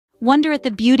Wonder at the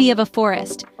beauty of a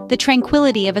forest, the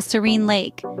tranquility of a serene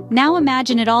lake. Now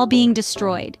imagine it all being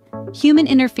destroyed. Human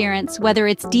interference, whether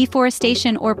it's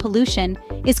deforestation or pollution,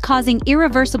 is causing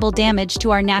irreversible damage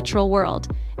to our natural world.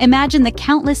 Imagine the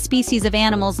countless species of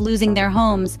animals losing their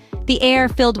homes, the air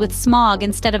filled with smog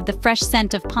instead of the fresh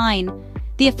scent of pine.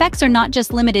 The effects are not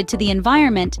just limited to the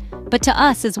environment, but to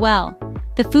us as well.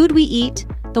 The food we eat,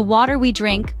 the water we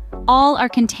drink, all are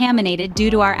contaminated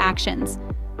due to our actions.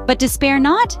 But despair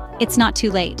not, it's not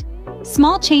too late.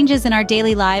 Small changes in our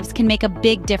daily lives can make a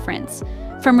big difference.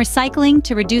 From recycling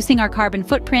to reducing our carbon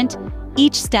footprint,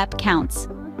 each step counts.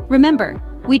 Remember,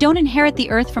 we don't inherit the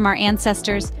earth from our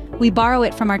ancestors, we borrow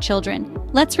it from our children.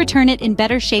 Let's return it in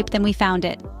better shape than we found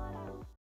it.